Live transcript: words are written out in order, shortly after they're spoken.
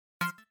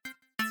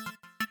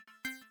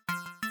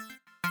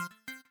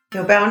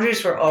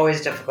Boundaries were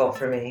always difficult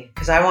for me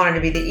because I wanted to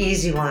be the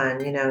easy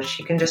one.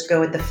 She can just go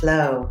with the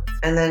flow.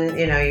 And then,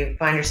 you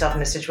find yourself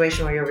in a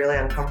situation where you're really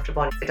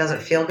uncomfortable and it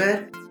doesn't feel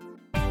good.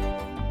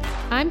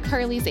 I'm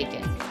Carly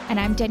Zakin. And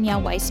I'm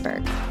Danielle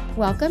Weisberg.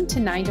 Welcome to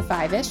 9 to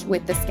 5-ish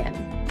with The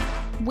Skin.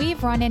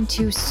 We've run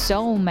into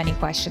so many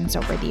questions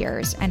over the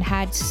years and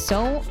had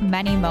so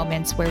many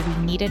moments where we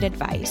needed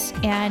advice,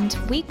 and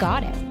we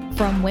got it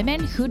from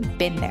women who'd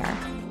been there.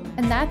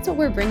 And that's what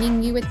we're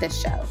bringing you with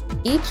this show.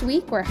 Each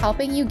week, we're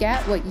helping you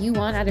get what you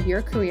want out of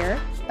your career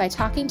by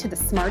talking to the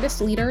smartest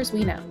leaders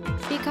we know.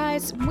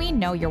 Because we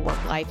know your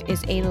work life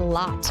is a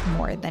lot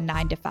more than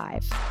 9 to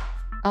 5.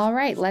 All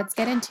right, let's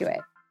get into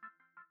it.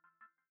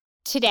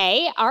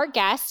 Today, our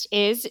guest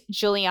is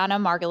Julianna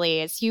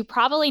Margulies. You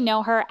probably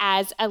know her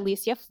as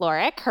Alicia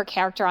Florrick, her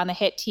character on the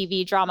hit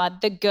TV drama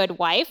The Good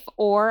Wife,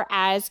 or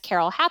as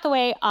Carol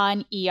Hathaway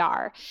on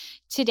ER.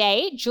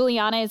 Today,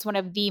 Julianna is one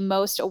of the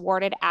most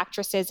awarded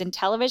actresses in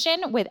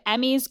television, with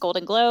Emmys,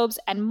 Golden Globes,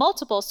 and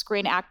multiple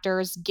Screen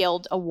Actors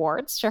Guild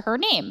Awards to her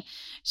name.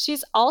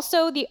 She's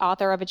also the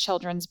author of a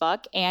children's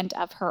book and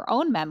of her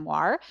own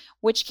memoir,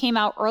 which came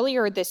out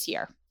earlier this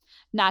year.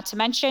 Not to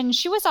mention,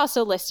 she was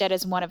also listed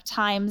as one of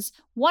Time's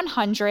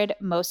 100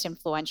 most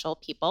influential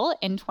people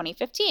in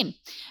 2015.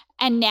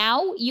 And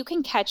now you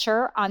can catch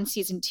her on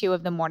season 2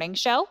 of The Morning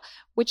Show,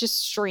 which is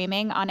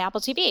streaming on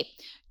Apple TV.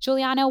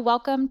 Julianna,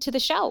 welcome to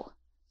the show.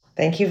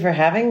 Thank you for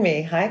having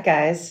me. Hi,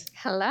 guys.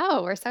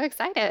 Hello, we're so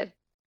excited.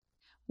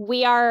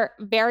 We are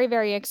very,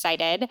 very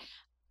excited.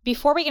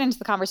 Before we get into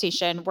the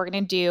conversation, we're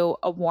going to do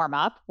a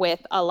warm-up with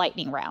a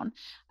lightning round.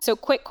 So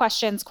quick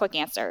questions, quick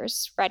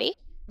answers. Ready?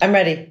 I'm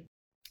ready.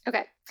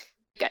 Okay,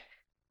 good.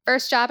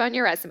 First job on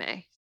your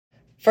resume.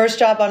 First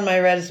job on my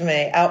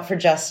resume, Out for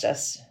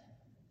Justice.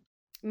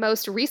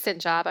 Most recent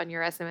job on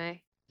your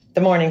resume.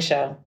 The Morning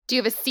Show. Do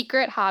you have a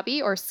secret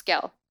hobby or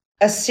skill?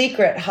 A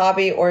secret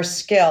hobby or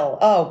skill?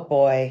 Oh,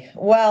 boy.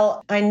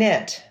 Well, I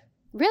knit.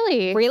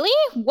 Really? Really?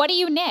 What do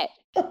you knit?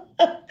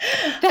 I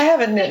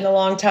haven't knit in a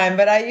long time,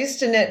 but I used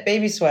to knit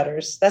baby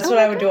sweaters. That's what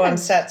I would do on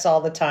sets all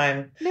the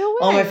time. No way.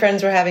 All my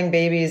friends were having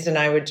babies, and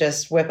I would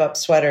just whip up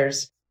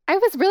sweaters. I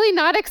was really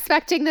not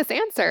expecting this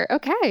answer.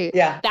 Okay.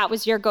 Yeah. That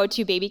was your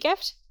go-to baby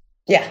gift?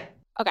 Yeah.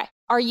 Okay.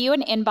 Are you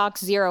an inbox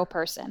zero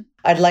person?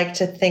 I'd like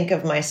to think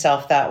of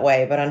myself that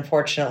way, but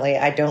unfortunately,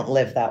 I don't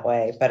live that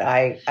way. But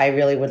I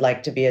really would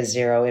like to be a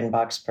zero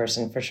inbox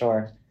person for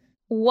sure.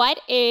 What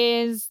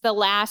is the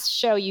last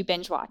show you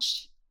binge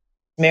watched?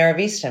 Mare of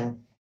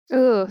Easton.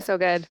 Ooh, so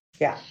good.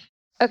 Yeah.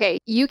 Okay.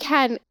 You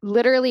can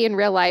literally in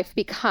real life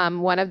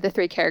become one of the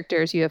 3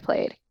 characters you have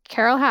played.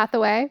 Carol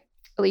Hathaway,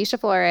 Alicia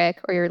Florrick,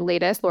 or your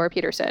latest, Laura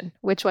Peterson.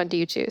 Which one do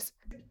you choose?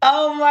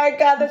 Oh my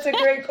God, that's a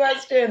great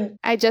question.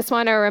 I just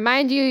want to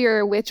remind you,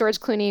 you're with George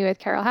Clooney with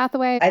Carol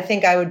Hathaway. I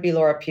think I would be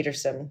Laura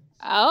Peterson.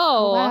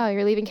 Oh. Wow,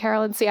 you're leaving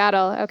Carol in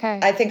Seattle. Okay.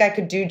 I think I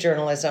could do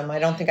journalism. I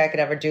don't think I could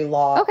ever do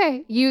law.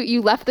 Okay,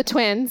 you left the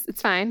twins.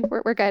 It's fine.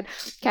 We're good.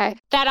 Okay.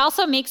 That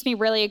also makes me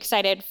really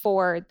excited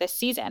for this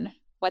season.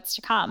 What's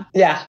to come?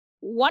 Yeah.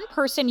 One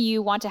person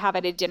you want to have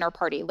at a dinner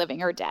party,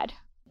 living or dead?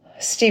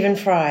 Stephen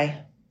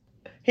Fry.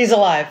 He's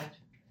alive.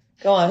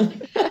 Go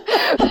on.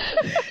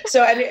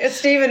 So,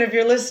 Stephen, if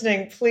you're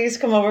listening, please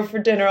come over for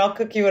dinner. I'll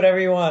cook you whatever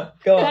you want.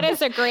 Go on. That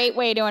is a great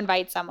way to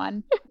invite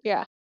someone.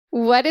 Yeah.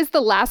 What is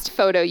the last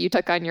photo you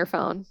took on your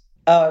phone?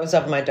 Oh, it was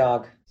of my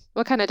dog.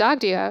 What kind of dog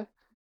do you have?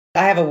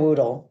 I have a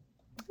Woodle.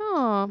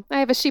 Oh, I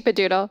have a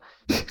Sheepadoodle.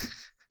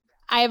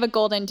 I have a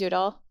golden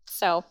doodle.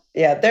 So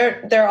yeah,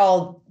 they're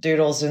all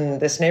doodles in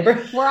this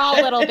neighborhood. We're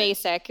all a little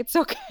basic. It's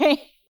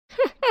okay.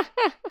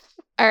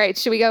 All right,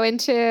 should we go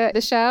into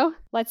the show?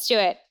 Let's do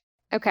it.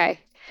 Okay.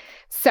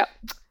 So,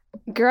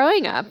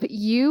 growing up,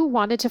 you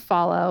wanted to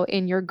follow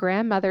in your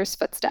grandmother's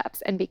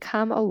footsteps and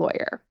become a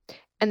lawyer.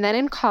 And then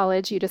in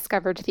college, you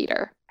discovered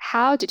theater.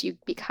 How did you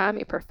become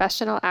a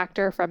professional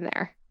actor from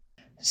there?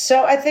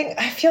 So I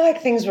feel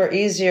like things were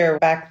easier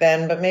back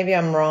then, but maybe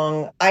I'm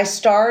wrong. I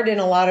starred in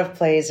a lot of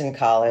plays in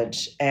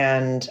college,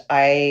 and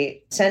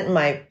I sent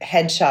my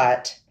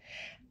headshot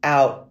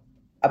out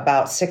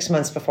about 6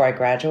 months before I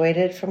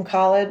graduated from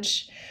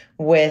college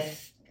with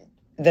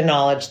the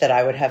knowledge that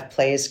I would have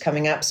plays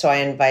coming up. So I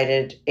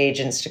invited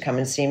agents to come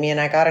and see me,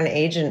 and I got an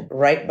agent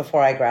right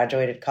before I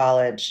graduated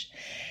college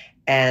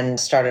and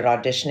started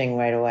auditioning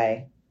right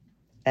away.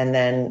 And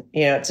then,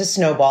 it's a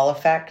snowball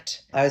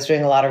effect. I was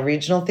doing a lot of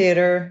regional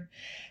theater.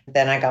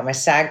 Then I got my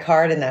SAG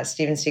card in that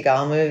Steven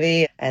Seagal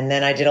movie. And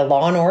then I did a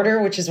Law and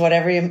Order, which is what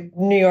every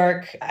New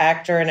York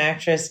actor and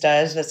actress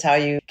does. That's how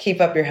you keep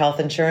up your health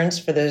insurance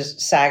for the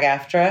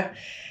SAG-AFTRA.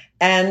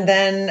 And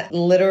then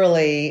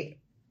literally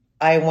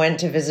I went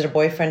to visit a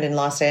boyfriend in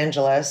Los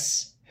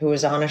Angeles who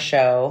was on a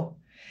show.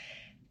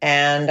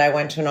 And I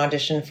went to an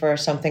audition for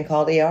something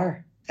called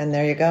ER. And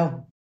there you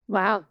go.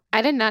 Wow.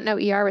 I did not know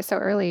ER was so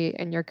early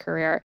in your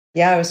career.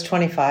 Yeah, I was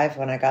 25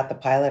 when I got the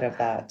pilot of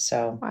that.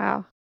 So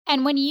wow.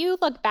 And when you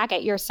look back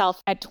at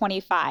yourself at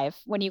 25,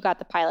 when you got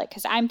the pilot,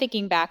 because I'm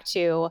thinking back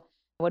to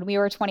when we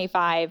were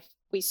 25,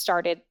 we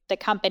started the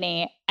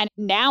company. And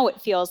now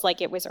it feels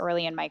like it was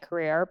early in my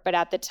career, but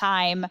at the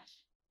time,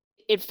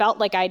 it felt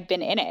like I'd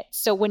been in it.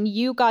 So when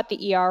you got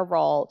the ER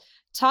role,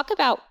 talk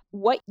about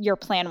what your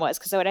plan was.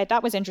 Because what I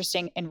thought was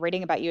interesting in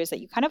reading about you is that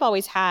you kind of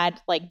always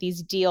had like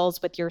these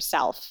deals with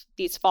yourself,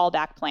 these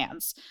fallback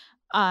plans.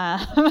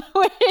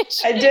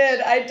 Which, I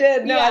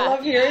did. No, yeah. I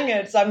love hearing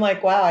it. So I'm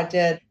like, wow, I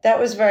did. That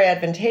was very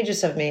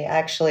advantageous of me,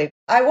 actually.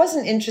 I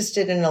wasn't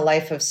interested in a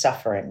life of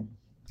suffering.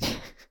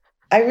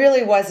 I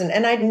really wasn't.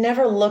 And I'd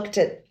never looked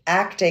at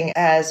acting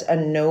as a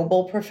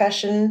noble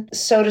profession,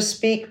 so to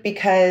speak,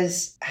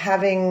 because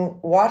having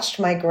watched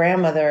my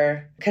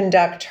grandmother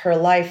conduct her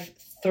life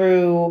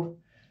through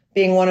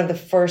being one of the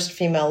first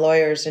female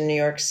lawyers in New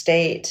York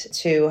State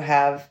to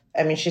have,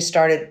 she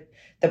started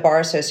the Bar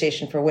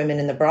Association for Women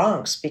in the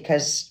Bronx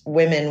because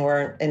women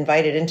weren't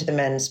invited into the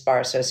Men's Bar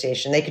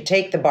Association. They could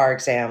take the bar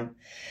exam,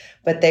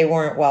 but they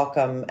weren't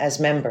welcome as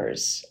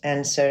members.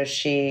 And so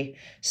she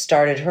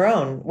started her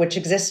own, which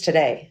exists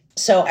today.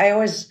 So I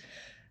always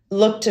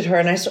looked at her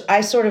and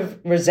I sort of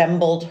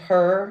resembled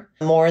her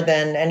more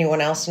than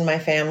anyone else in my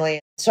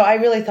family. So I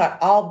really thought,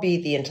 I'll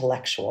be the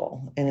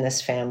intellectual in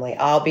this family.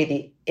 I'll be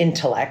the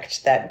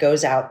intellect that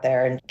goes out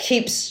there and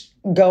keeps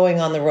going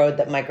on the road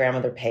that my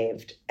grandmother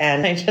paved.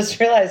 And I just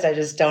realized I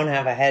just don't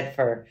have a head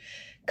for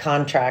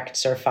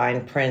contracts or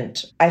fine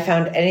print. I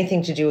found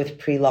anything to do with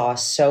pre-law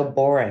so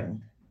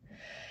boring.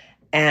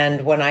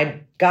 And when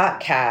I got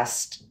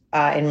cast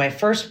in my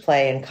first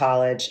play in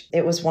college,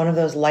 it was one of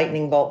those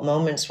lightning bolt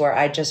moments where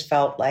I just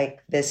felt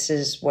like this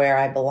is where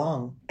I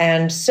belong.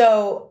 And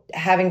so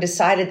having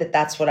decided that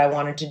that's what I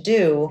wanted to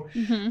do,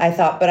 I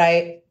thought, but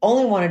I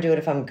only want to do it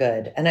if I'm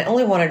good. And I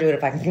only want to do it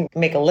if I can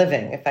make a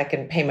living, if I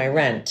can pay my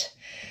rent.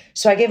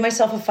 So I gave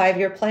myself a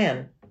 5-year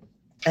plan.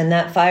 And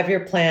that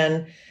 5-year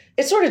plan,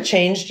 it sort of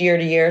changed year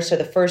to year. So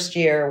the first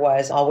year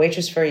was I'll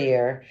waitress for a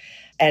year.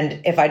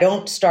 And if I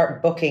don't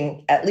start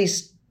booking at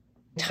least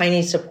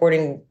tiny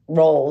supporting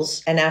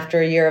roles, and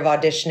after a year of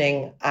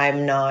auditioning,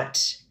 I'm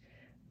not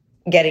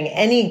getting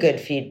any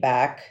good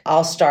feedback,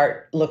 I'll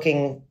start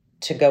looking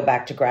to go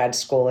back to grad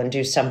school and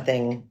do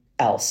something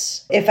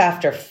else. If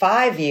after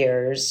 5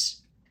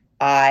 years,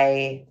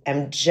 I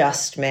am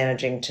just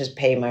managing to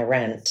pay my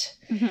rent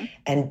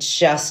and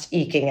just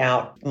eking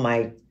out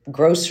my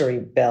grocery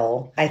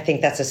bill, I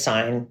think that's a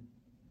sign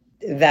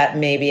that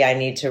maybe I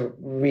need to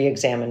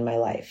re-examine my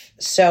life.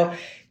 So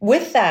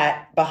with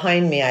that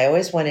behind me, I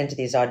always went into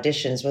these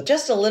auditions with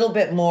just a little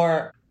bit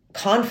more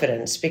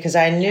confidence because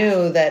I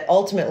knew that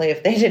ultimately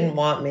if they didn't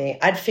want me,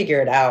 I'd figure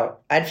it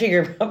out. I'd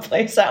figure a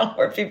place out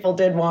where people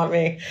did want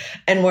me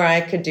and where I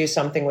could do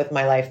something with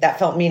my life that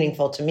felt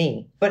meaningful to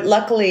me. But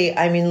luckily,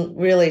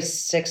 really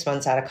 6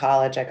 months out of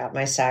college, I got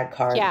my SAG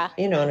card,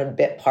 in a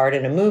bit part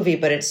in a movie,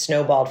 but it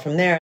snowballed from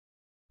there.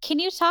 Can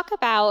you talk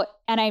about,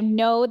 and I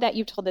know that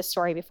you've told this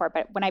story before,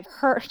 but when I've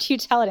heard you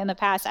tell it in the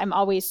past, I'm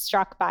always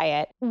struck by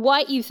it,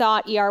 what you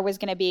thought ER was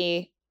going to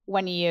be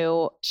when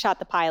you shot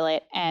the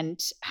pilot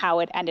and how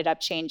it ended up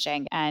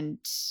changing and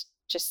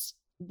just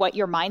what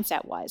your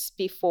mindset was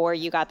before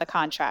you got the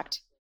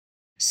contract?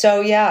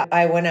 So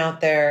I went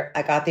out there,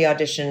 I got the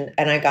audition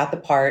and I got the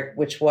part,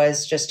 which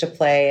was just to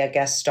play a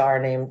guest star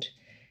named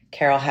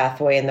Carol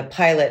Hathaway in the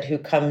pilot, who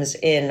comes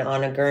in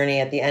on a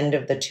gurney at the end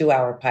of the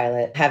 2-hour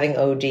pilot, having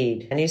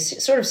OD'd. And you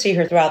sort of see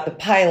her throughout the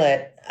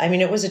pilot.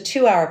 It was a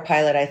 2-hour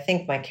pilot. I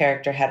think my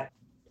character had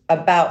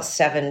about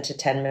 7 to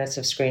 10 minutes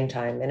of screen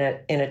time in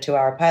a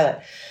 2-hour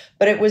pilot.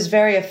 But it was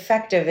very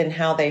effective in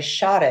how they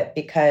shot it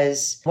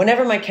because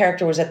whenever my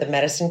character was at the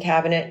medicine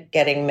cabinet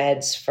getting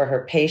meds for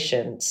her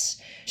patients,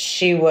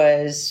 she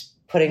was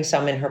putting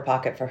some in her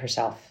pocket for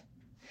herself.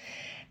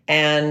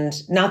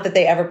 And not that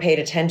they ever paid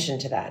attention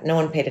to that. No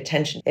one paid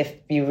attention. If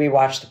you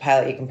rewatch the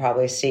pilot, you can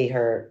probably see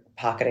her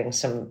pocketing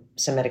some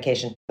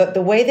medication. But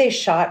the way they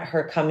shot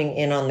her coming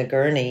in on the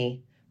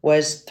gurney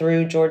was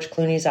through George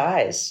Clooney's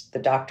eyes, the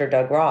Dr.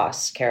 Doug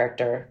Ross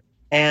character.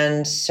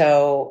 And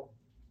so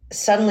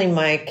suddenly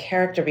my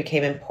character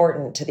became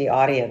important to the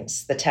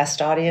audience, the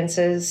test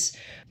audiences.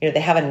 They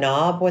have a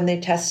knob when they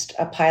test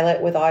a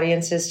pilot with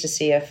audiences to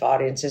see if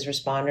audiences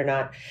respond or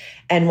not.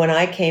 And when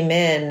I came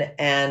in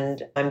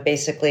and I'm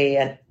basically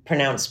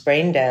pronounced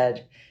brain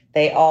dead,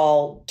 they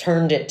all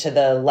turned it to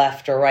the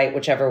left or right,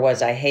 whichever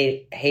was I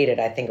hated.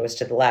 I think it was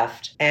to the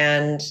left.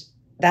 And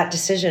that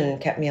decision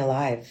kept me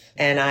alive.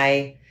 And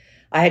I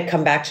had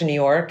come back to New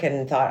York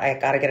and thought I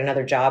got to get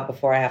another job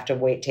before I have to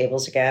wait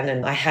tables again.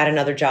 And I had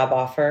another job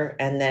offer.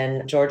 And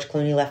then George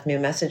Clooney left me a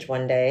message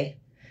one day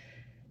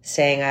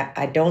saying,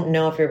 I don't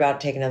know if you're about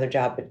to take another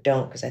job, but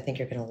don't, because I think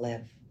you're going to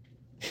live.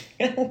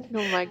 Oh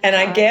my God. And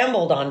I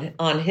gambled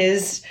on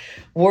his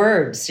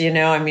words,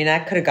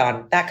 that could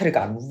have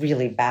gone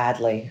really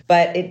badly,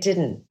 but it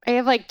didn't. I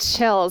have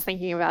chills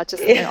thinking about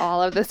just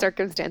all of the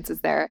circumstances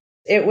there.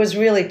 It was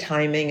really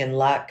timing and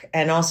luck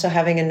and also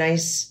having a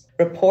nice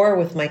rapport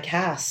with my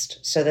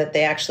cast so that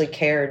they actually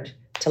cared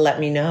to let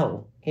me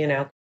know.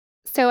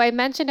 So I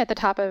mentioned at the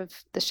top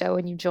of the show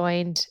when you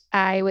joined,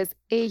 I was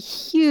a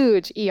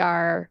huge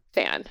ER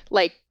fan.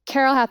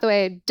 Carol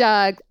Hathaway,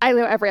 Doug, I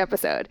know every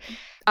episode.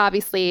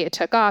 Obviously, it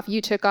took off.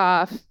 You took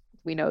off.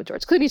 We know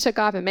George Clooney took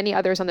off and many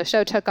others on the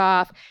show took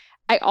off.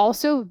 I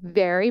also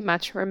very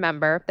much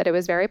remember that it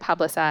was very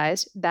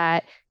publicized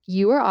that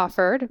you were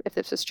offered, if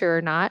this was true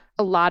or not,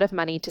 a lot of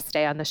money to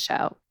stay on the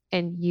show,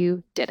 and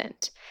you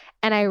didn't.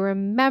 And I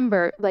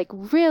remember like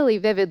really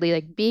vividly,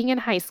 like being in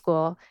high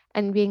school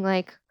and being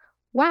like,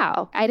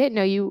 wow, I didn't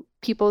know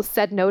people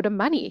said no to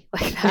money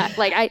like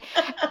that.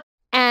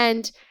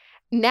 And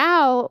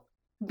now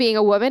being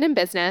a woman in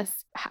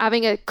business,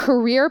 having a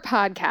career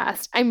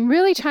podcast, I'm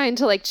really trying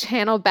to like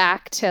channel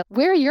back to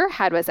where your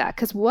head was at.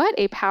 Because what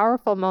a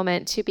powerful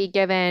moment to be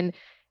given.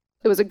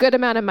 It was a good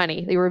amount of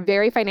money. They were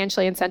very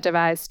financially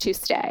incentivized to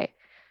stay.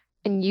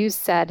 And you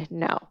said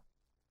no.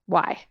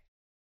 Why?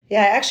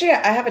 Yeah, actually,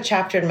 I have a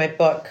chapter in my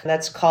book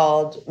that's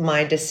called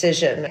My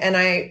Decision. And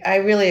I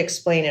really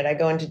explain it. I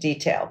go into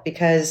detail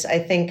because I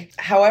think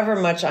however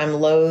much I'm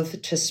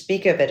loath to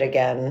speak of it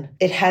again,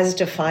 it has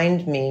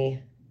defined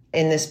me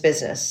in this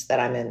business that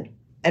I'm in.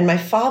 And my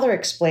father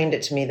explained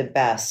it to me the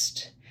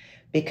best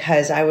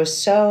because I was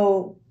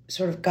so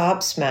sort of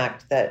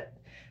gobsmacked that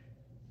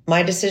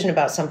my decision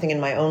about something in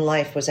my own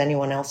life was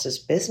anyone else's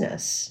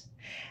business.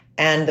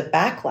 And the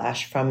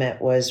backlash from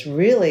it was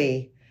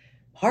really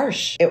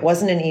harsh. It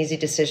wasn't an easy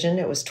decision.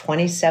 It was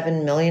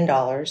 $27 million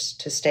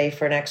to stay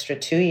for an extra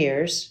 2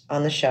 years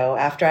on the show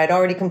after I'd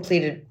already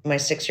completed my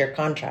 6-year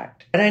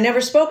contract. And I never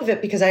spoke of it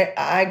because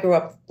I grew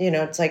up,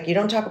 it's like you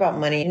don't talk about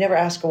money. You never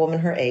ask a woman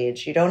her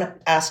age. You don't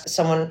ask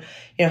someone,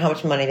 how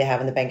much money they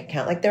have in the bank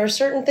account. Like there are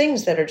certain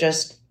things that are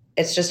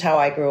it's just how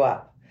I grew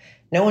up.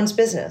 No one's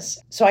business.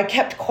 So I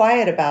kept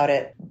quiet about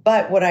it.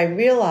 But what I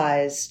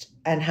realized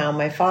and how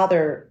my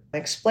father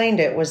explained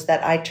it was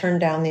that I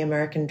turned down the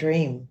American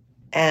dream,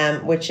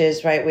 which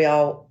is, right,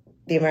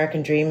 the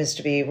American dream is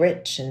to be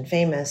rich and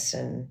famous.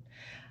 And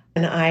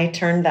I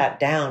turned that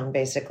down,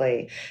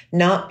 basically,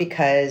 not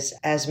because,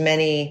 as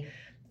many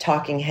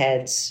talking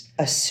heads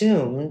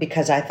assume,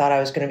 because I thought I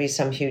was going to be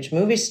some huge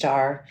movie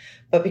star,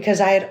 but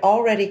because I had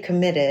already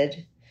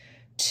committed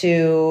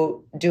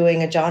to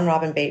doing a John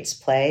Robin Bates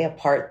play, a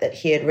part that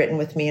he had written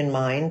with me in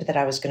mind, that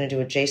I was going to do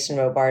with Jason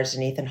Robards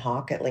and Ethan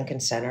Hawke at Lincoln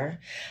Center.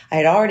 I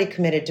had already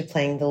committed to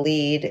playing the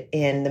lead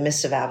in The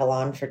Mists of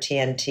Avalon for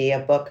TNT,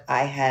 a book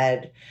I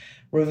had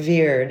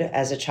revered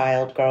as a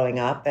child growing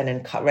up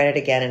and read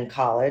it again in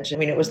college. I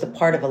mean, it was the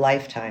part of a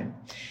lifetime.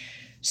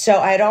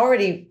 So I had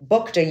already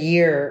booked a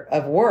year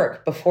of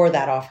work before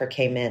that offer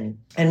came in.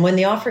 And when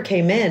the offer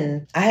came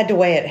in, I had to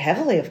weigh it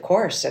heavily, of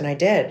course, and I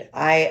did.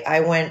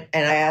 I went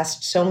and I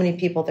asked so many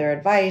people their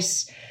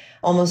advice.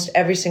 Almost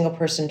every single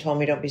person told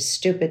me, don't be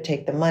stupid,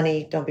 take the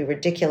money, don't be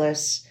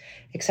ridiculous,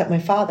 except my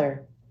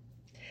father.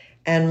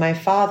 And my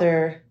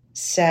father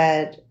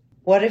said,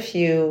 what if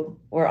you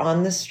were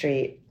on the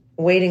street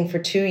waiting for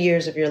 2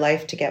 years of your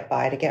life to get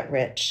by, to get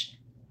rich,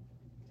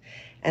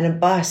 and a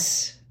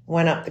bus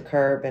went up the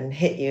curb and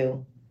hit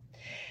you.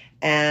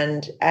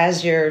 And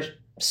as your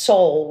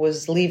soul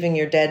was leaving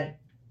your dead,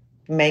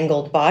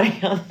 mangled body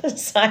on the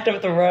side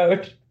of the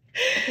road,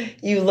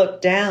 you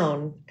looked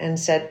down and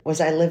said, was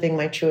I living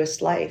my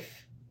truest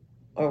life?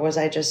 Or was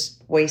I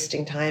just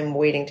wasting time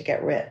waiting to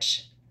get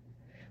rich?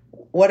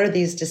 What are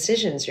these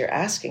decisions you're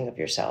asking of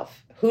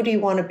yourself? Who do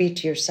you want to be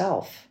to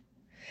yourself?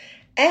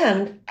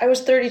 And I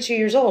was 32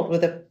 years old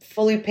with a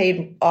fully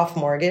paid off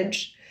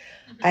mortgage.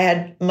 I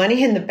had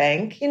money in the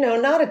bank,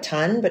 not a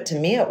ton, but to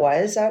me it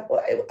was.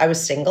 I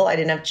was single. I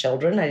didn't have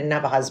children. I didn't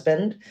have a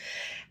husband.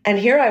 And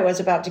here I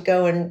was about to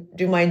go and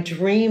do my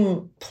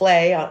dream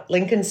play at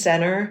Lincoln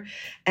Center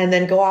and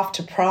then go off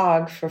to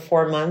Prague for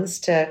 4 months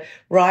to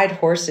ride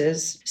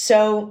horses.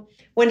 So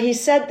when he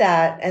said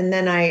that, and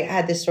then I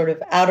had this sort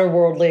of outer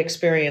worldly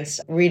experience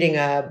reading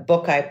a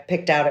book I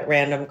picked out at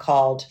random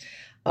called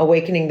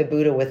Awakening the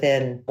Buddha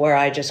Within, where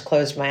I just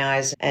closed my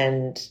eyes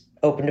and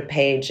opened a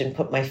page and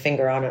put my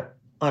finger on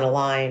a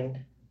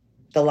line.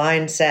 The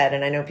line said,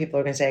 and I know people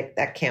are going to say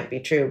that can't be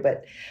true,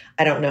 but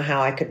I don't know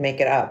how I could make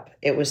it up.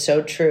 It was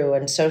so true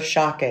and so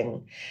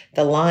shocking.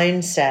 The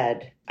line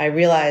said, I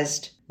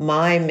realized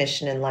my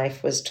mission in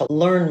life was to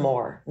learn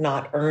more,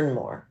 not earn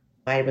more.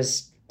 I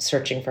was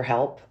searching for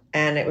help,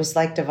 and it was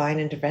like divine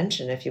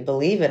intervention, if you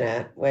believe in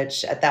it,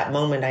 which at that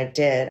moment I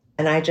did.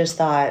 And I just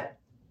thought,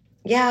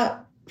 yeah,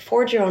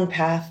 forge your own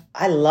path.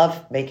 I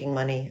love making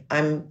money.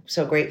 I'm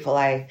so grateful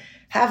I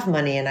have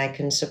money and I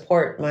can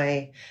support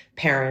my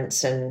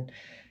parents and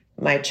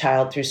my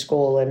child through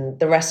school and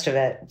the rest of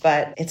it.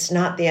 But it's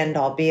not the end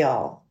all be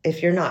all.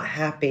 If you're not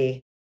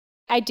happy.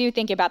 I do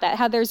think about that,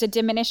 how there's a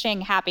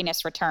diminishing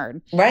happiness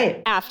return.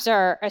 Right.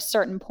 After a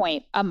certain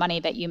point of money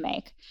that you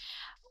make.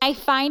 I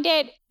find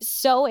it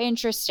so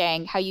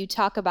interesting how you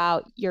talk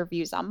about your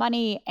views on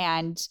money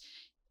and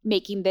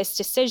making this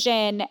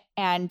decision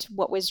and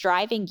what was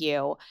driving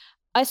you.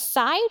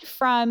 Aside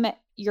from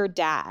your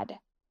dad,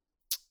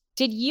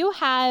 did you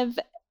have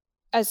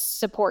a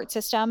support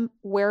system?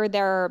 Were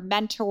there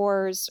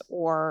mentors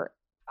or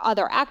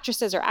other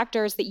actresses or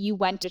actors that you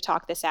went to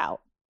talk this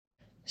out?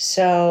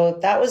 So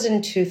that was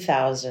in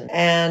 2000.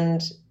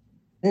 And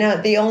no,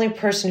 the only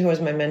person who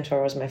was my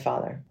mentor was my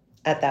father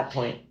at that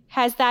point.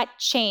 Has that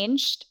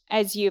changed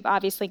as you've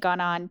obviously gone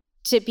on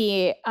to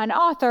be an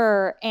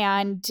author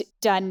and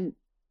done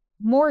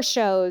more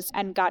shows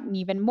and gotten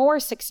even more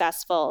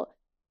successful?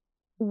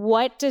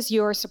 What does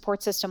your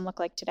support system look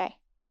like today?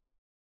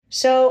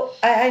 So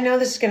I know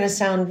this is going to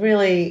sound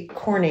really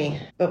corny,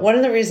 but one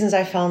of the reasons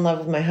I fell in love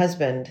with my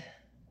husband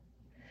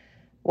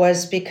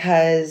was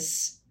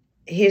because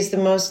he's the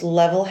most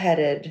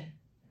level-headed,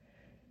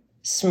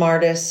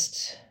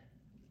 smartest.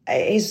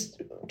 He's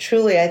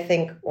truly, I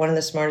think, one of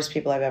the smartest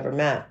people I've ever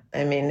met.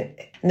 I mean,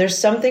 and there's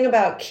something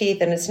about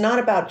Keith, and it's not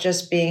about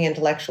just being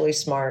intellectually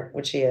smart,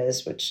 which he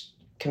is, which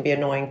can be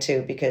annoying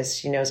too because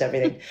he knows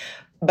everything.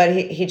 But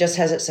he just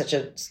has such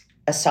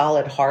a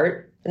solid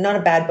heart, not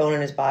a bad bone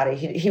in his body.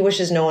 He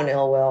wishes no one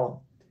ill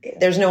will.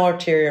 There's no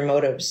ulterior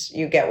motives.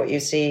 You get what you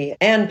see.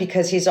 And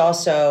because he's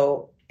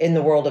also in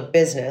the world of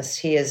business,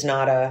 he is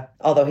not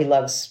although he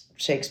loves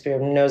Shakespeare,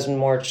 knows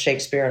more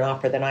Shakespeare and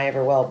opera than I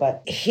ever will,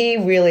 but he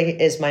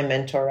really is my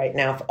mentor right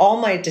now. For all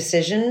my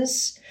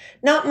decisions,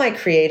 not my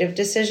creative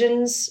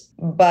decisions,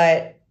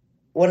 but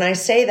when I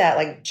say that,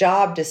 like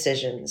job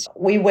decisions,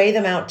 we weigh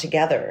them out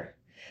together.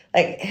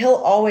 Like he'll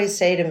always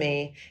say to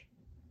me,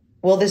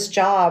 will this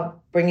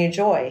job bring you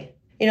joy?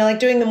 You know, like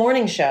doing the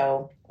morning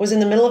show was in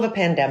the middle of a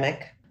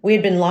pandemic. We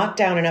had been locked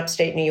down in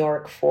upstate New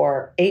York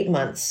for 8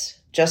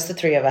 months, just the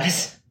three of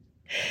us.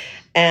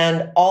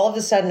 And all of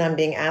a sudden I'm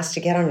being asked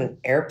to get on an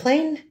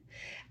airplane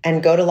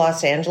and go to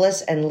Los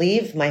Angeles and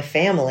leave my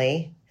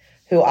family,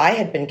 who I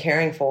had been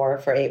caring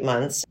for 8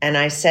 months. And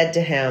I said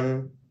to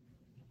him,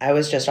 I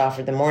was just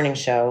offered the morning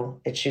show.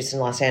 It shoots in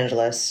Los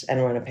Angeles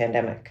and we're in a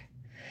pandemic.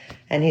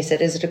 And he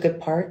said, is it a good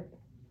part?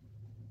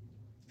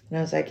 And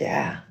I was like,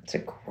 yeah, it's a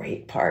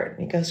great part. And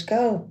he goes,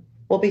 go,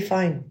 we'll be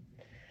fine.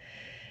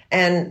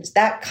 And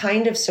that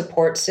kind of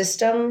support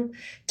system,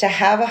 to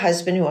have a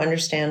husband who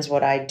understands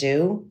what I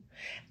do,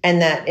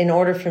 and that in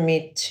order for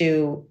me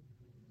to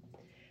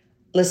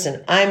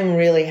listen, I'm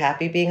really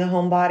happy being a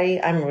homebody.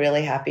 I'm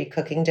really happy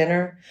cooking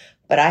dinner,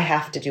 but I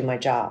have to do my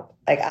job.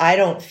 Like I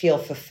don't feel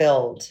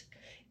fulfilled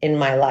in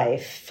my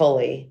life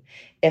fully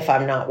if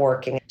I'm not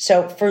working.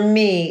 So for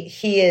me,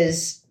 he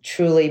has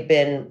truly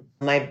been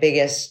my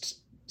biggest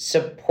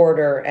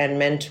supporter and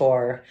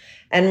mentor.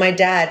 And my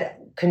dad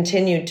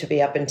continued to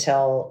be up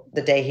until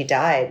the day he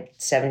died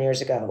 7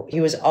 years ago.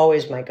 He was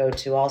always my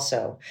go-to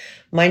also.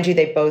 Mind you,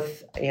 they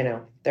both,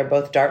 they're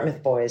both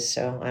Dartmouth boys,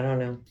 so I don't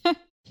know.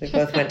 We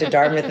both went to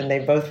Dartmouth and they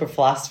both were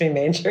philosophy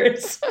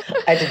majors.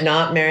 I did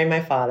not marry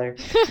my father.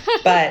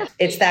 But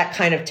it's that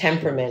kind of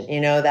temperament,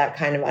 that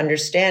kind of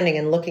understanding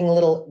and looking a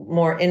little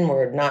more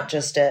inward, not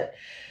just at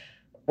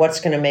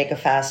what's going to make a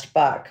fast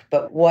buck,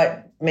 but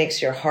what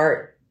makes your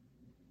heart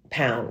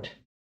pound.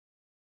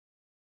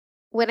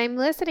 When I'm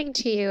listening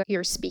to you,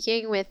 you're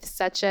speaking with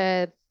such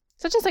a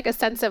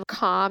sense of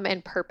calm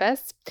and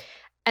purpose.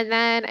 And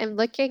then I'm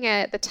looking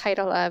at the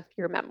title of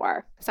your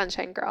memoir,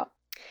 Sunshine Girl.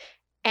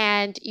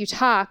 And you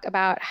talk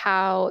about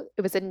how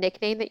it was a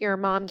nickname that your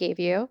mom gave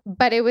you,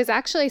 but it was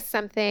actually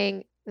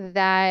something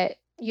that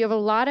you have a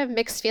lot of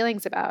mixed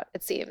feelings about,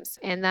 it seems.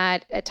 And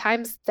that at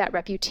times that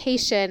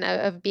reputation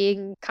of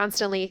being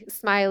constantly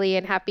smiley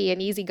and happy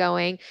and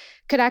easygoing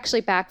could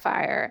actually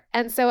backfire.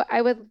 And so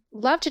I would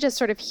love to just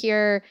sort of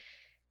hear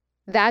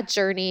that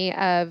journey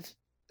of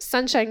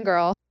Sunshine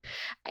Girl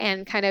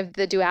and kind of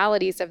the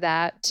dualities of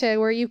that to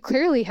where you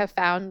clearly have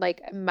found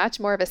like much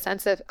more of a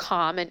sense of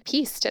calm and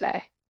peace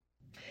today.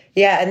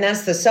 Yeah, and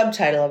that's the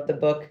subtitle of the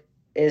book,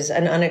 is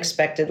An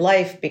Unexpected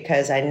Life,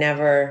 because I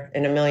never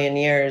in a million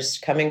years,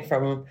 coming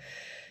from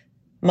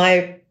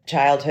my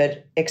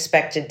childhood,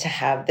 expected to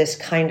have this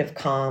kind of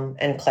calm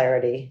and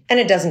clarity. And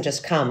it doesn't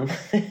just come.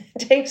 It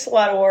takes a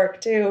lot of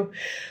work too.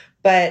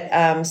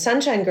 But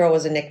Sunshine Girl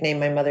was a nickname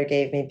my mother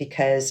gave me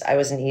because I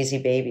was an easy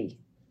baby.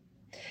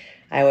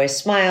 I always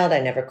smiled. I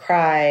never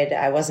cried.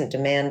 I wasn't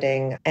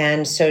demanding.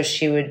 And so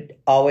she would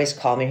always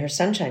call me her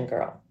Sunshine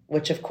Girl,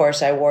 which of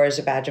course I wore as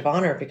a badge of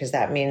honor because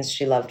that means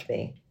she loved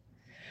me.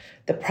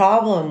 The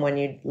problem when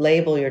you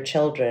label your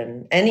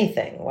children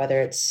anything,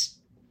 whether it's,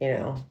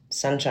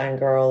 Sunshine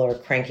Girl or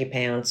Cranky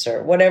Pants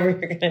or whatever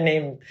you're going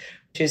to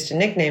choose to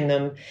nickname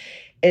them,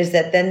 is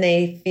that then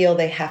they feel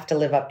they have to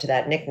live up to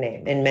that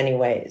nickname in many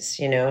ways,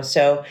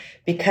 So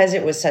because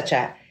it was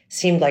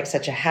seemed like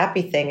such a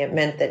happy thing, it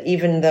meant that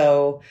even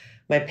though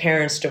my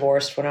parents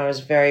divorced when I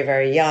was very,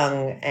 very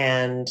young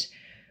and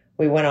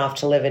we went off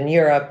to live in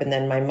Europe, and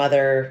then my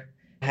mother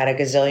had a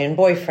gazillion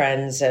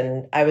boyfriends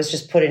and I was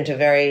just put into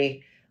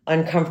very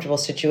uncomfortable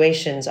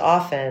situations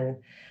often,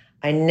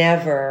 I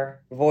never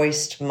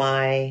voiced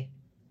my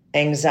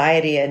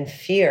anxiety and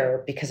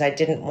fear because I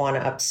didn't want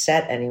to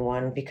upset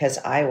anyone because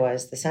I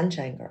was the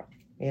Sunshine Girl.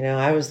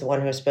 I was the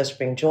one who was supposed to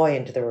bring joy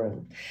into the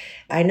room.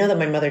 I know that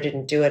my mother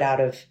didn't do it out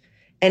of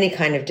any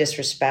kind of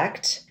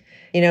disrespect.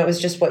 It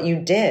was just what you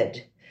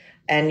did.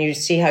 And you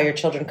see how your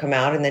children come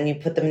out and then you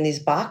put them in these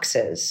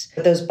boxes.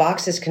 But those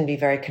boxes can be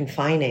very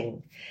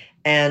confining.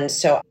 And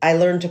so I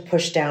learned to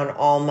push down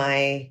all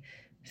my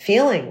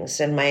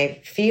feelings and my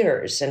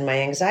fears and my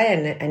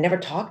anxiety, and I never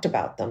talked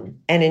about them.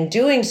 And in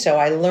doing so,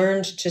 I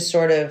learned to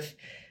sort of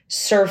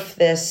surf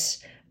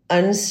this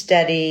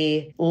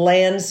unsteady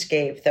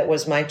landscape that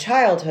was my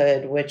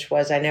childhood, which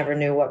was I never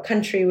knew what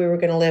country we were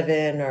going to live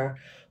in or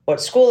what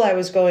school I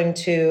was going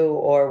to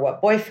or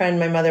what boyfriend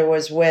my mother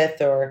was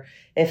with or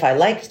if I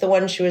liked the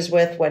one she was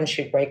with, when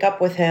she'd break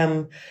up with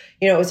him.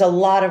 You know, it was a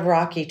lot of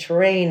rocky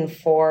terrain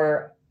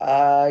for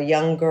a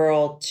young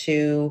girl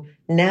to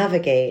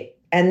navigate.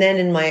 And then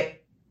in my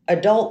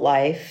adult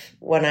life,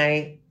 when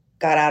I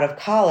got out of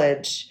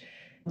college,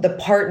 the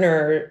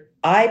partner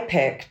I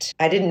picked,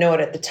 I didn't know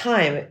it at the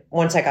time.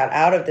 Once I got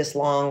out of this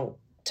long,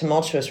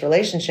 tumultuous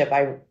relationship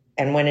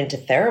and went into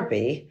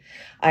therapy,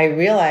 I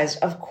realized,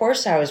 of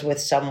course, I was with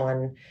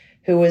someone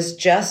who was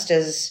just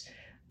as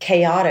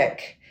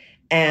chaotic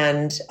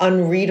and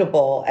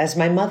unreadable as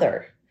my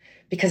mother,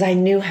 because I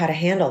knew how to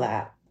handle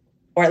that,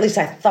 or at least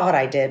I thought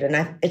I did.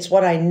 And it's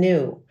what I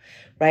knew,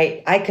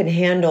 right? I could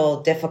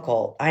handle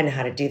difficult. I know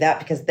how to do that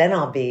because then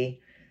I'll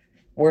be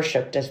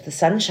worshipped as the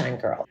sunshine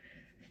girl.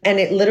 And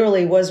it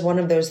literally was one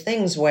of those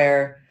things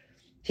where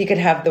he could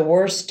have the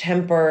worst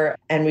temper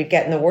and we'd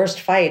get in the worst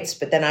fights,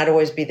 but then I'd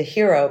always be the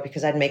hero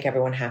because I'd make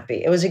everyone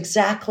happy. It was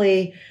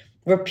exactly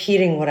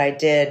repeating what I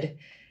did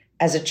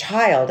as a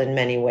child in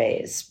many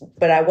ways,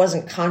 but I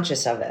wasn't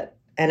conscious of it.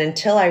 And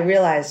until I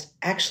realized,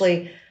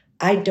 actually,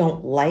 I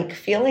don't like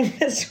feeling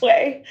this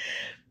way,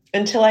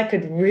 until I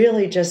could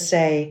really just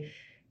say,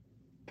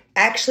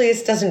 actually,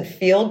 this doesn't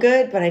feel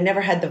good, but I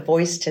never had the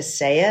voice to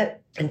say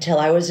it until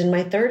I was in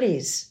my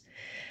 30s.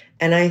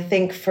 And I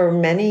think for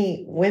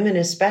many women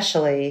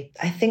especially,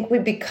 I think we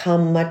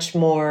become much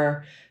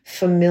more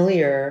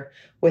familiar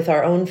with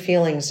our own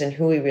feelings and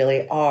who we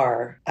really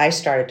are. I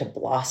started to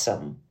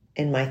blossom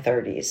in my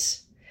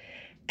 30s.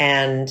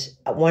 And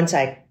once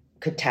I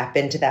could tap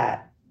into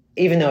that,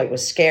 even though it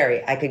was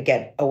scary, I could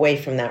get away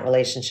from that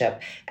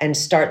relationship and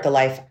start the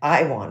life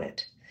I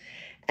wanted.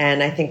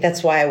 And I think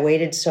that's why I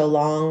waited so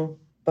long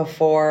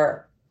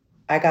before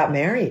I got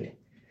married.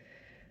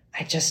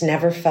 I just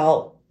never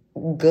felt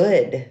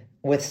good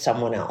with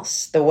someone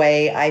else the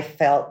way I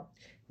felt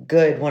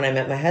good when I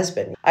met my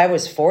husband. I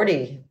was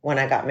 40 when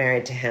I got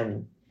married to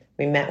him.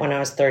 We met when I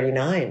was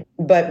 39.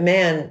 But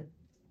man,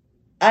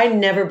 I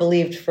never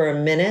believed for a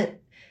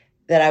minute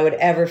that I would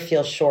ever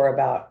feel sure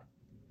about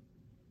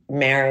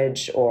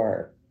marriage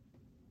or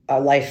a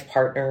life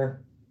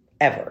partner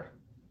ever,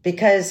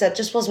 because that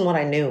just wasn't what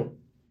I knew.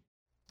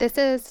 This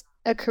is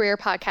a career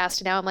podcast.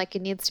 And now I'm like,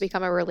 it needs to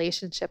become a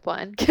relationship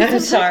one.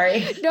 I'm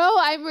sorry. No,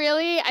 I'm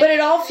really. But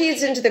it all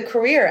feeds into the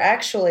career,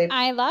 actually.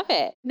 I love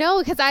it. No,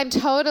 because I'm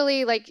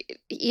totally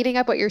like eating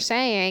up what you're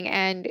saying.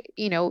 And,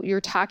 you know, you're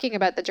talking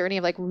about the journey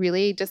of like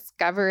really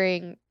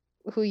discovering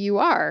who you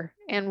are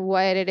and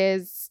what it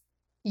is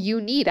you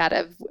need out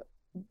of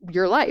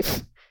your life.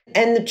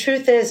 And the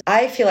truth is,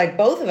 I feel like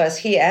both of us,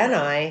 he and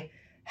I,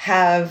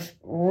 have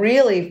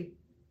really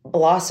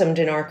blossomed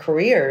in our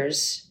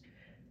careers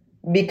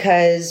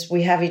because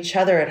we have each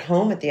other at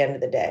home at the end of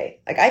the day.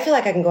 Like, I feel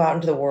like I can go out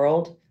into the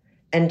world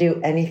and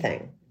do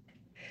anything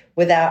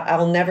without,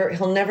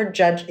 he'll never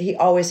judge. He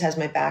always has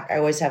my back. I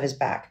always have his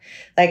back.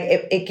 Like,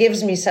 it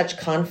gives me such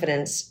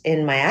confidence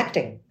in my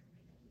acting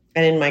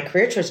and in my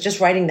career choice. Just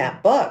writing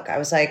that book, I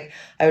was like,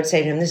 I would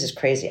say to him, this is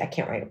crazy. I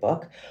can't write a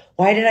book.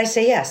 Why did I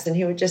say yes? Then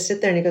he would just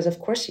sit there and he goes, of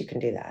course you can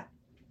do that.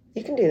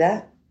 You can do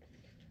that.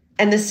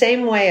 And the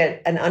same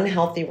way an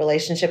unhealthy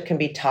relationship can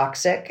be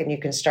toxic and you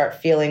can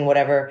start feeling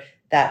whatever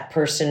that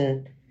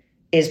person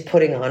is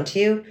putting onto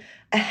you,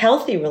 a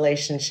healthy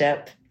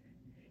relationship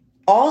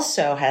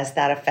also has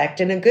that effect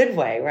in a good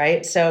way,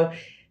 right? So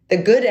the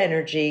good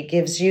energy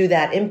gives you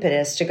that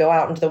impetus to go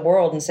out into the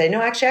world and say,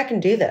 no, actually, I can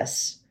do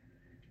this,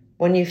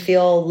 when you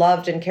feel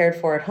loved and cared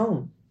for at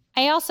home.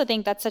 I also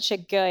think that's such a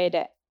good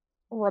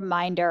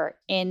reminder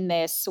in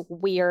this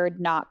weird,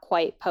 not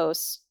quite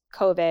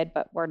post-COVID,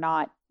 but we're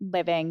not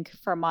living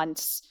for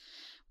months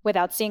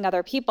without seeing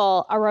other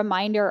people, a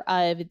reminder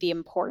of the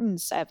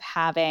importance of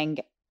having,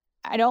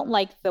 I don't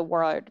like the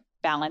word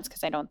balance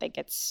because I don't think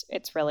it's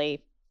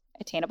really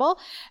attainable,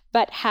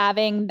 but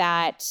having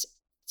that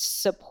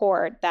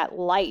support, that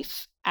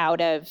life out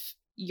of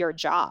your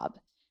job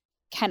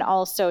can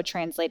also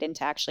translate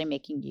into actually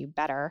making you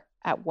better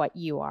at what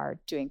you are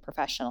doing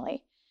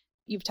professionally.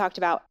 You've talked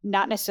about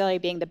not necessarily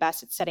being the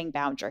best at setting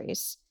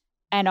boundaries,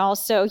 and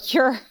also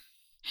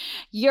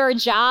your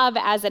job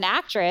as an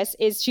actress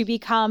is to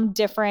become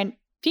different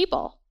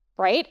people,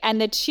 right? And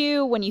the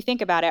two, when you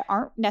think about it,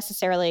 aren't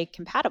necessarily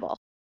compatible.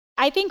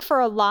 I think for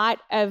a lot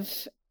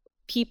of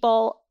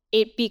people,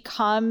 it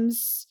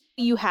becomes,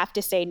 you have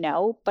to say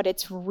no, but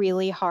it's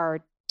really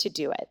hard to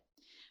do it.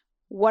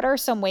 What are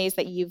some ways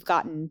that you've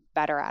gotten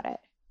better at it?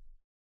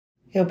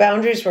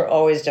 Boundaries were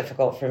always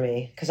difficult for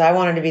me because I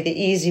wanted to be the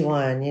easy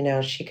one.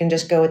 She can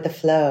just go with the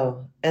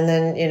flow. And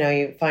then,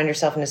 you find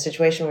yourself in a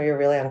situation where you're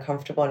really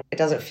uncomfortable and it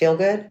doesn't feel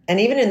good.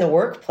 And even in the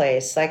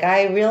workplace, like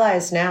I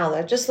realize now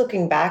that just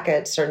looking back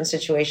at certain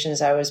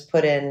situations I was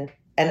put in,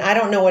 and I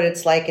don't know what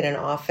it's like in an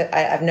office.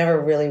 I've never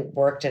really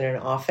worked in an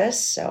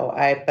office.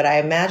 But I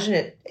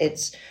imagine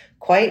it's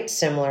quite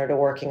similar to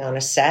working on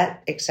a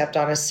set, except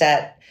on a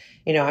set,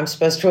 I'm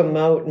supposed to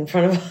emote in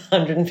front of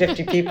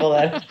 150 people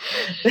that,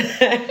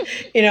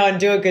 and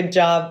do a good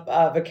job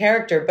of a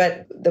character.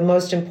 But the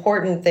most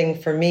important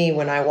thing for me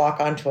when I walk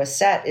onto a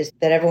set is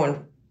that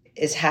everyone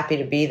is happy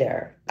to be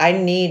there. I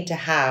need to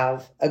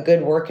have a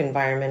good work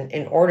environment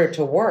in order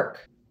to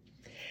work.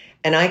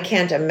 And I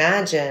can't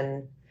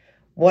imagine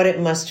what it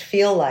must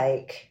feel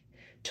like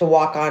to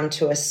walk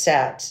onto a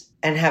set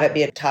and have it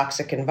be a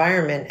toxic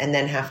environment and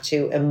then have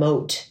to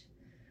emote.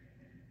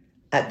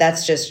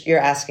 That's just, you're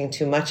asking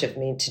too much of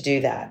me to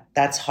do that.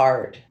 That's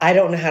hard. I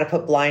don't know how to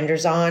put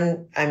blinders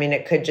on. I mean,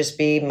 it could just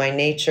be my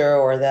nature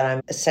or that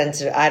I'm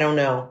sensitive. I don't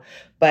know.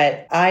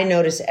 But I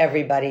notice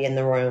everybody in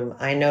the room.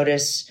 I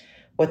notice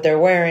what they're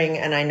wearing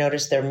and I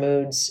notice their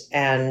moods,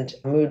 and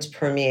moods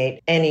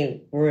permeate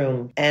any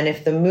room. And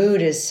if the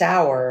mood is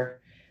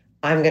sour,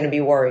 I'm going to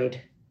be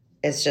worried.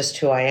 It's just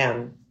who I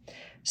am.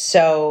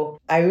 So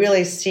I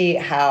really see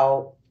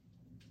how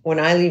when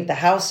I leave the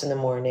house in the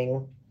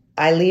morning,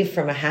 I leave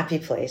from a happy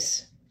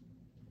place.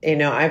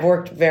 I've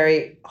worked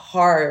very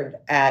hard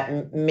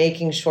at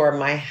making sure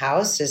my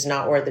house is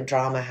not where the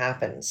drama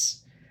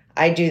happens.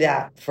 I do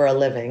that for a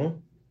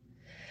living.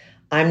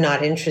 I'm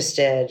not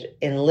interested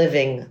in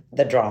living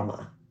the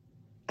drama.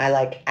 I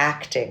like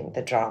acting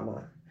the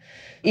drama.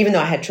 Even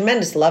though I had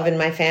tremendous love in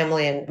my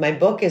family, and my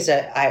book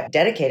I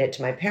dedicate it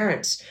to my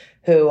parents,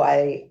 who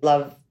I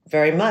love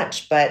very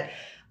much, but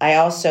I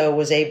also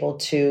was able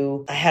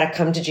to, I had a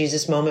come to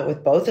Jesus moment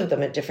with both of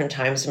them at different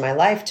times in my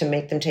life to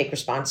make them take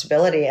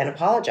responsibility and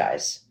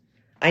apologize.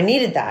 I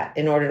needed that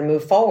in order to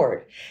move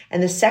forward.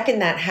 And the second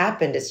that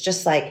happened, it's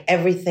just like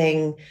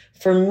everything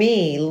for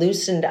me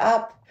loosened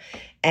up,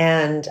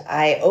 and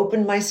I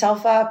opened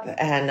myself up,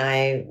 and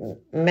I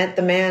met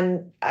the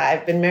man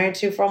I've been married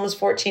to for almost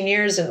 14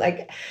 years.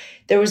 And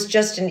there was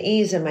just an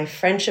ease, and my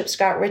friendships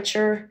got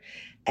richer,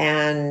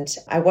 and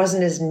I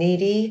wasn't as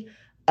needy.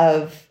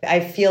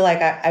 I feel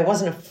like I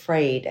wasn't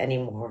afraid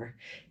anymore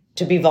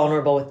to be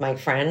vulnerable with my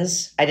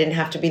friends. I didn't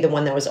have to be the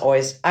one I was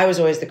always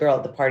the girl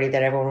at the party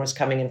that everyone was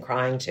coming and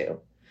crying to.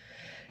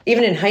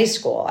 Even in high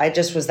school, I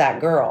just was that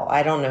girl.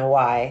 I don't know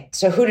why.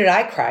 So who did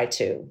I cry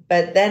to?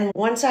 But then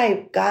once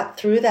I got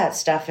through that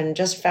stuff and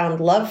just found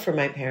love for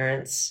my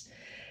parents,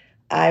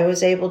 I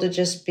was able to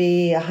just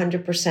be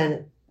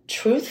 100%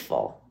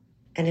 truthful.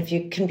 And if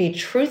you can be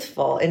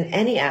truthful in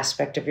any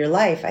aspect of your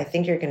life, I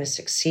think you're going to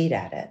succeed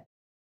at it.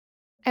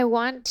 I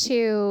want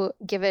to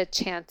give a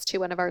chance to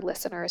one of our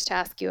listeners to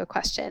ask you a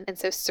question. And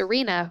so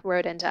Serena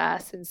wrote into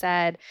us and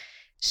said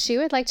she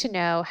would like to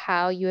know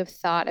how you have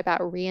thought about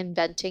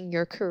reinventing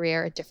your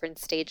career at different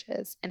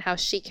stages and how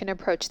she can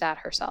approach that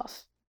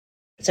herself.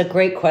 It's a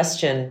great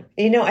question.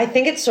 I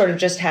think it sort of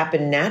just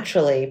happened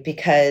naturally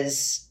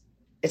because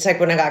it's like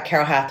when I got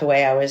Carol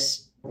Hathaway, I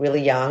was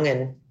really young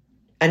and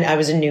I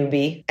was a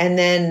newbie. And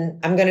then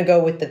I'm going to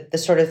go with the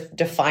sort of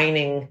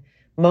defining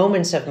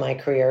moments of my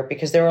career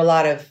because there were a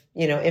lot of,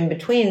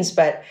 in-betweens.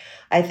 But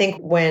I think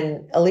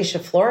when Alicia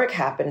Florrick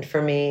happened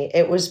for me,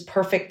 it was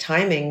perfect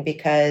timing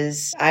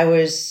because I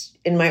was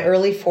in my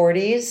early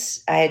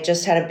 40s. I had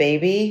just had a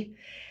baby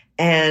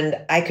and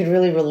I could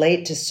really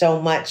relate to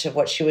so much of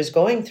what she was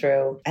going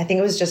through. I think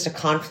it was just a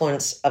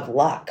confluence of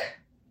luck,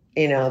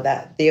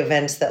 that the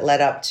events that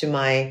led up to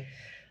my,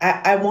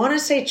 I want to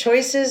say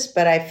choices,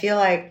 but I feel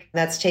like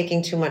that's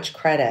taking too much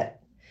credit.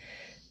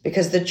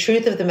 Because the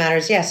truth of the matter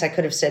is, yes, I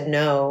could have said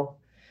no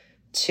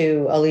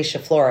to Alicia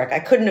Florrick. I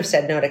couldn't have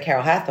said no to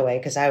Carol Hathaway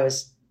because I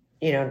was,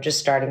 just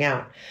starting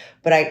out.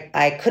 But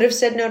I could have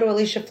said no to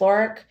Alicia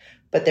Florrick,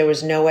 but there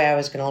was no way I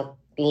was going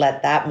to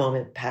let that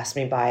moment pass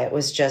me by. It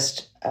was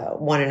just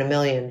one in a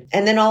million.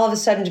 And then all of a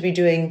sudden to be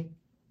doing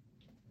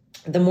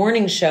the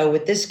morning show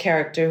with this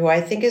character who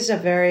I think is a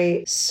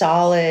very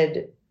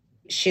solid,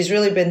 she's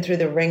really been through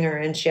the ringer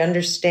and she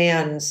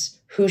understands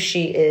who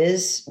she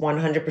is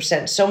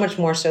 100%, so much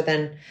more so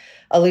than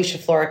Alicia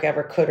Florrick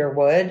ever could or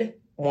would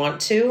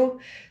want to.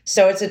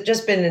 So it's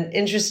just been an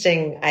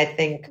interesting, I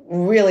think,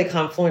 really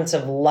confluence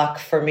of luck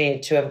for me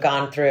to have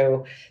gone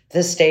through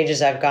the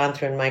stages I've gone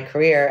through in my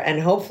career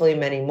and hopefully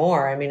many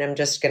more. I mean, I'm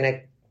just going to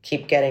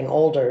keep getting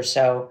older.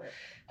 So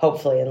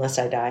hopefully, unless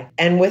I die.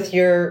 And with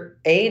your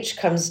age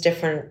comes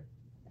different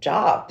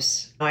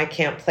jobs. I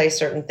can't play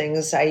certain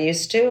things I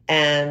used to,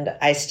 and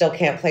I still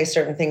can't play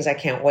certain things I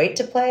can't wait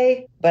to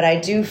play. But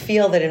I do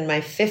feel that in my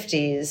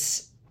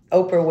 50s,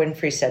 Oprah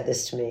Winfrey said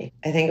this to me.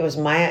 I think it was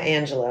Maya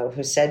Angelou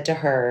who said to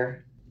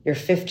her, your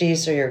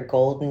 50s are your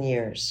golden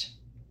years.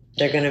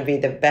 They're going to be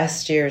the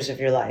best years of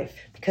your life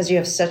because you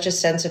have such a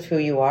sense of who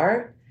you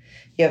are.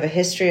 You have a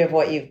history of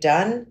what you've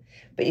done,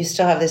 but you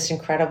still have this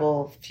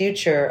incredible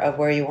future of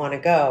where you want to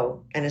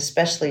go. And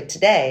especially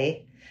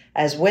today,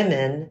 as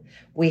women,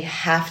 we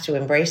have to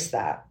embrace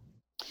that.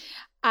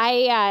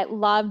 I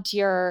loved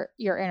your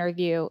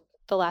interview,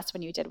 the last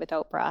one you did with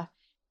Oprah.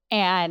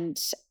 And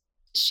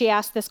she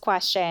asked this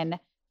question,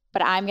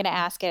 but I'm going to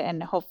ask it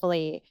and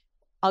hopefully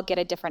I'll get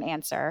a different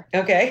answer.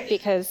 Okay.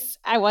 Because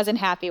I wasn't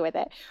happy with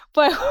it.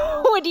 But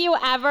would you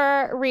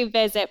ever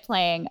revisit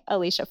playing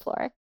Alicia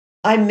Florrick?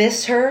 I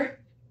miss her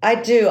I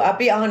do. I'll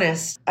be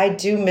honest. I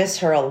do miss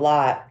her a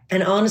lot.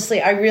 And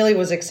honestly, I really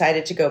was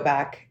excited to go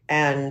back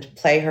and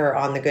play her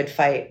on The Good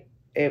Fight.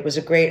 It was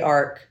a great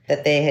arc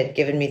that they had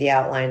given me the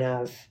outline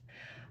of.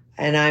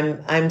 And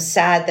I'm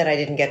sad that I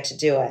didn't get to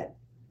do it.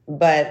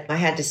 But I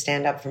had to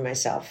stand up for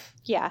myself.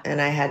 Yeah.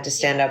 And I had to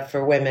stand up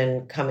for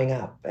women coming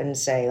up and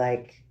say,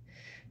 like,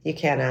 you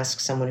can't ask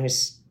someone who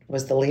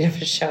was the lead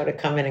of a show to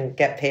come in and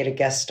get paid a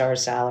guest star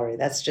salary.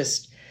 That's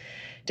just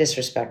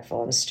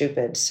disrespectful and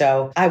stupid.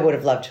 So I would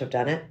have loved to have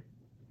done it.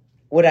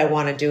 Would I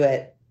want to do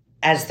it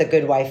as The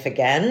Good Wife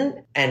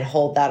again and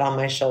hold that on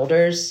my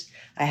shoulders?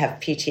 I have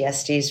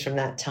PTSDs from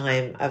that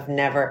time of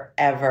never,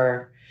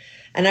 ever.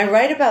 And I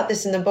write about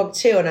this in the book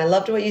too. And I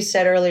loved what you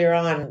said earlier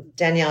on,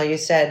 Danielle. You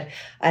said,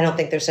 I don't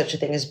think there's such a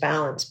thing as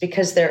balance,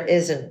 because there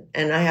isn't.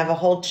 And I have a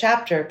whole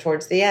chapter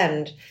towards the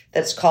end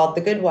that's called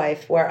The Good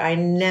Wife, where I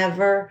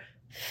never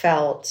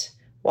felt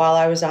while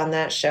I was on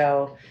that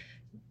show,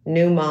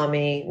 new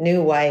mommy,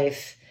 new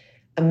wife,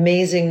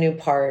 amazing new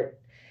part,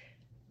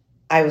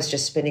 I was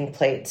just spinning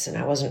plates and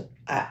I wasn't,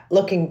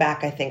 looking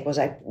back, I think, was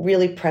I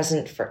really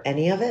present for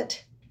any of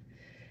it?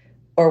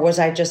 Or was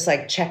I just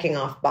like checking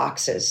off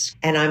boxes?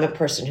 And I'm a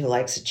person who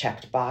likes a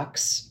checked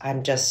box. I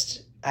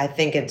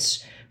think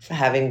it's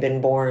having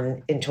been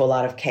born into a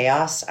lot of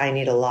chaos. I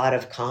need a lot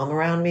of calm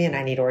around me and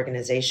I need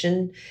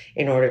organization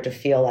in order to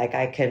feel like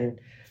I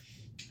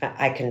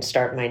can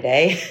start my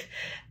day.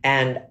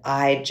 And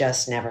I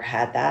just never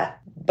had that.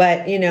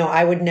 But,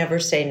 I would never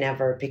say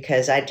never,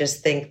 because I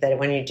just think that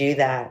when you do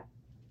that,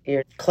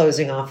 you're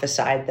closing off a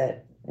side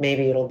that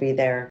maybe it'll be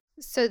there.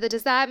 So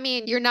does that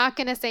mean you're not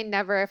going to say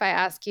never if I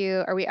ask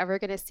you, are we ever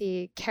going to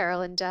see Carol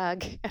and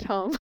Doug at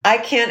home? I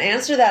can't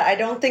answer that. I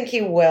don't think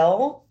he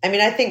will. I mean,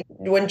 I think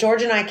when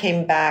George and I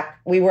came back,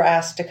 we were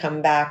asked to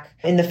come back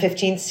in the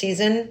 15th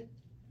season.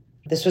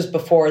 This was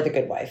before The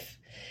Good Wife.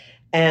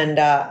 And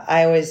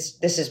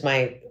this is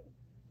my,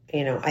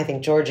 I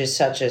think George is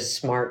such a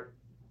smart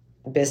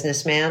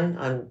businessman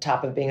on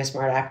top of being a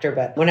smart actor.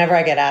 But whenever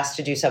I get asked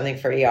to do something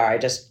for ER, I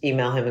just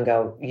email him and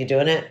go, you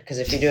doing it? Because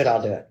if you do it,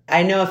 I'll do it.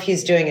 I know if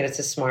he's doing it, it's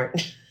a smart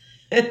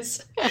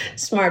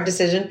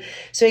decision.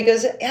 So he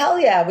goes, hell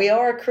yeah, we owe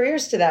our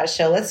careers to that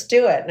show. Let's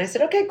do it. And I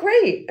said, okay,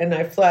 great. And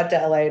I flew out to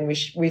LA and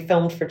we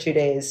filmed for 2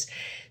 days.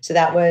 So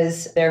that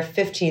was their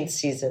 15th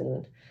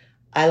season.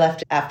 I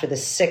left after the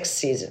 6th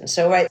season.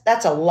 So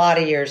that's a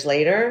lot of years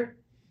later.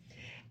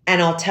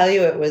 And I'll tell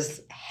you, it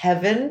was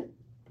heaven.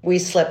 We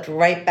slipped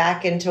right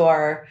back into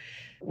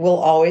we'll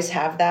always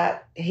have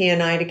that, he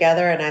and I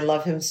together, and I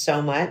love him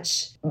so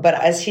much. But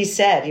as he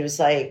said, he was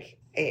like,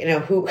 he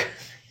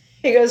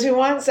goes, he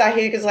goes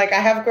like, I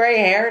have gray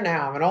hair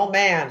now. I'm an old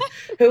man.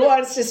 Who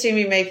wants to see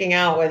me making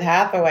out with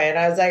Hathaway? And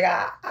I was like,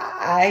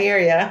 I hear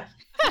you.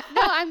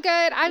 No, I'm good.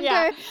 I'm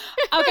good.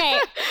 Okay.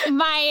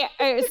 My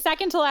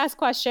second to last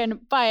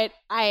question, but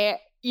I,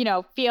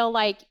 feel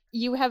like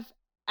you have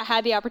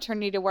had the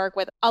opportunity to work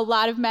with a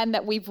lot of men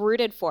that we've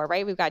rooted for,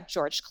 right? We've got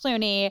George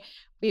Clooney,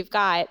 we've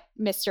got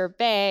Mr.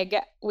 Big,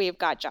 we've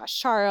got Josh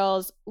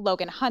Charles,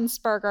 Logan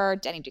Huntsberger,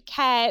 Denny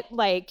Duquette,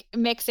 like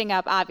mixing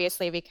up,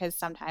 obviously, because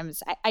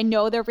sometimes I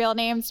know their real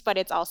names, but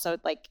it's also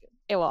like,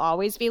 it will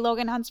always be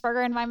Logan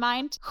Huntsberger in my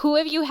mind. Who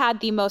have you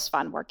had the most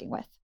fun working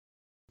with?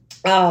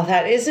 Oh,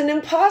 that is an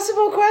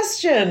impossible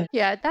question.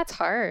 Yeah, that's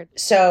hard.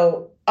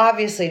 So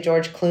obviously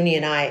George Clooney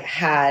and I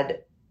had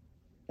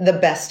the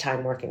best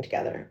time working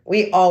together.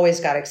 We always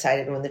got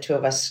excited when the two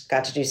of us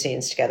got to do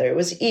scenes together. It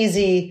was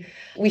easy.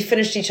 We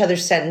finished each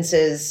other's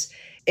sentences.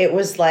 It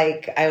was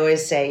like, I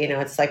always say,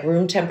 it's like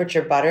room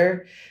temperature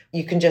butter.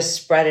 You can just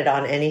spread it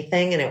on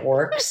anything and it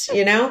works,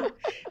 rather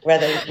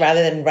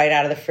than right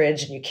out of the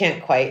fridge, and you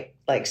can't quite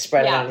like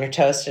spread it on your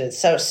toast, and it's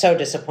so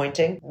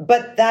disappointing.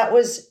 But that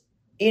was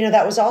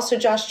also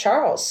Josh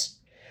Charles.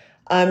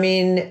 I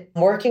mean,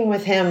 working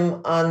with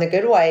him on The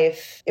Good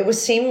Wife, it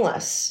was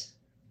seamless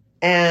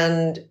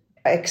and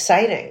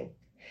exciting.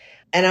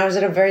 And I was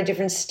at a very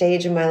different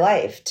stage in my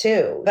life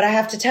too. But I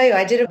have to tell you,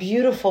 I did a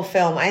beautiful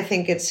film. I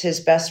think it's his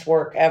best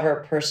work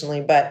ever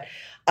personally, but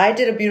I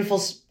did a beautiful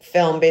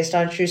film based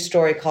on a true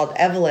story called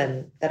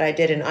Evelyn that I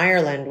did in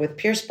Ireland with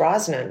Pierce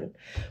Brosnan,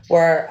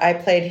 where I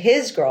played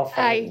his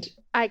girlfriend.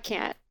 I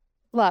can't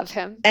love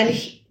him. And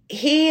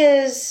he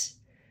is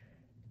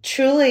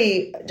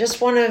truly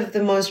just one of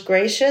the most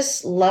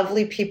gracious,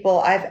 lovely people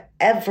I've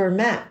ever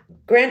met.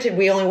 Granted,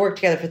 we only worked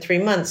together for 3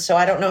 months, so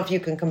I don't know if you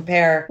can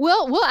compare.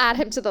 We'll add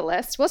him to the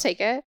list. We'll take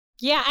it.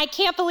 Yeah, I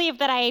can't believe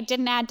that I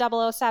didn't add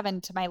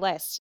 007 to my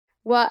list.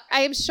 Well,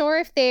 I am sure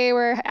if they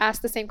were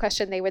asked the same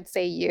question, they would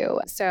say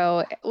you.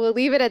 So we'll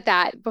leave it at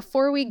that.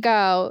 Before we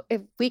go,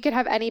 if we could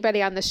have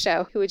anybody on the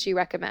show, who would you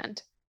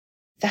recommend?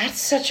 That's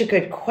such a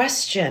good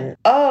question.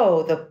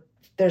 Oh,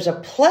 there's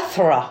a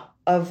plethora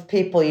of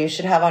people you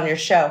should have on your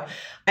show.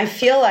 I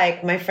feel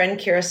like my friend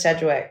Kira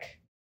Sedgwick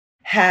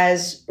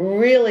has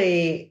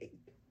really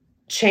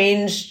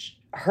changed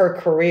her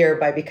career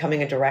by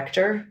becoming a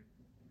director.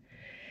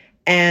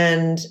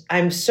 And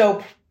I'm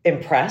so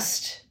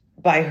impressed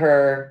by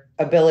her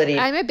ability.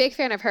 I'm a big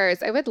fan of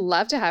hers. I would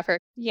love to have her.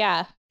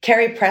 Yeah.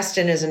 Carrie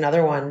Preston is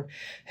another one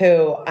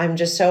who I'm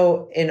just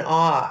so in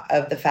awe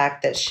of the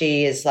fact that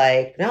she is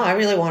like, no, I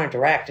really want to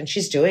direct. And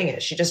she's doing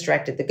it. She just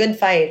directed The Good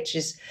Fight.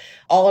 She's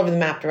all over the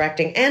map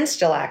directing and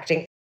still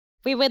acting.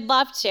 We would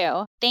love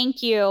to.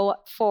 Thank you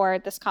for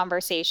this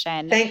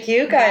conversation. Thank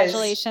you, guys.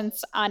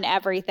 Congratulations on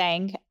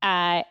everything.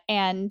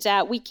 And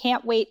we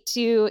can't wait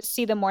to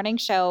see the morning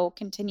show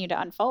continue to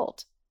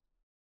unfold.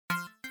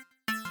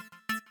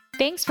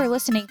 Thanks for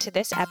listening to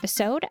this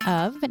episode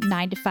of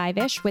 9 to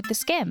 5-ish with The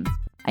Skimm.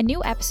 A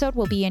new episode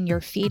will be in your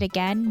feed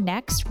again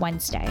next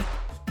Wednesday.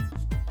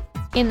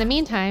 In the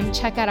meantime,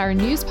 check out our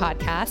news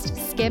podcast,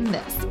 Skimm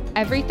This.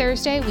 Every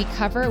Thursday, we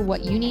cover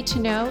what you need to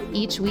know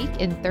each week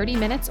in 30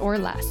 minutes or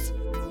less.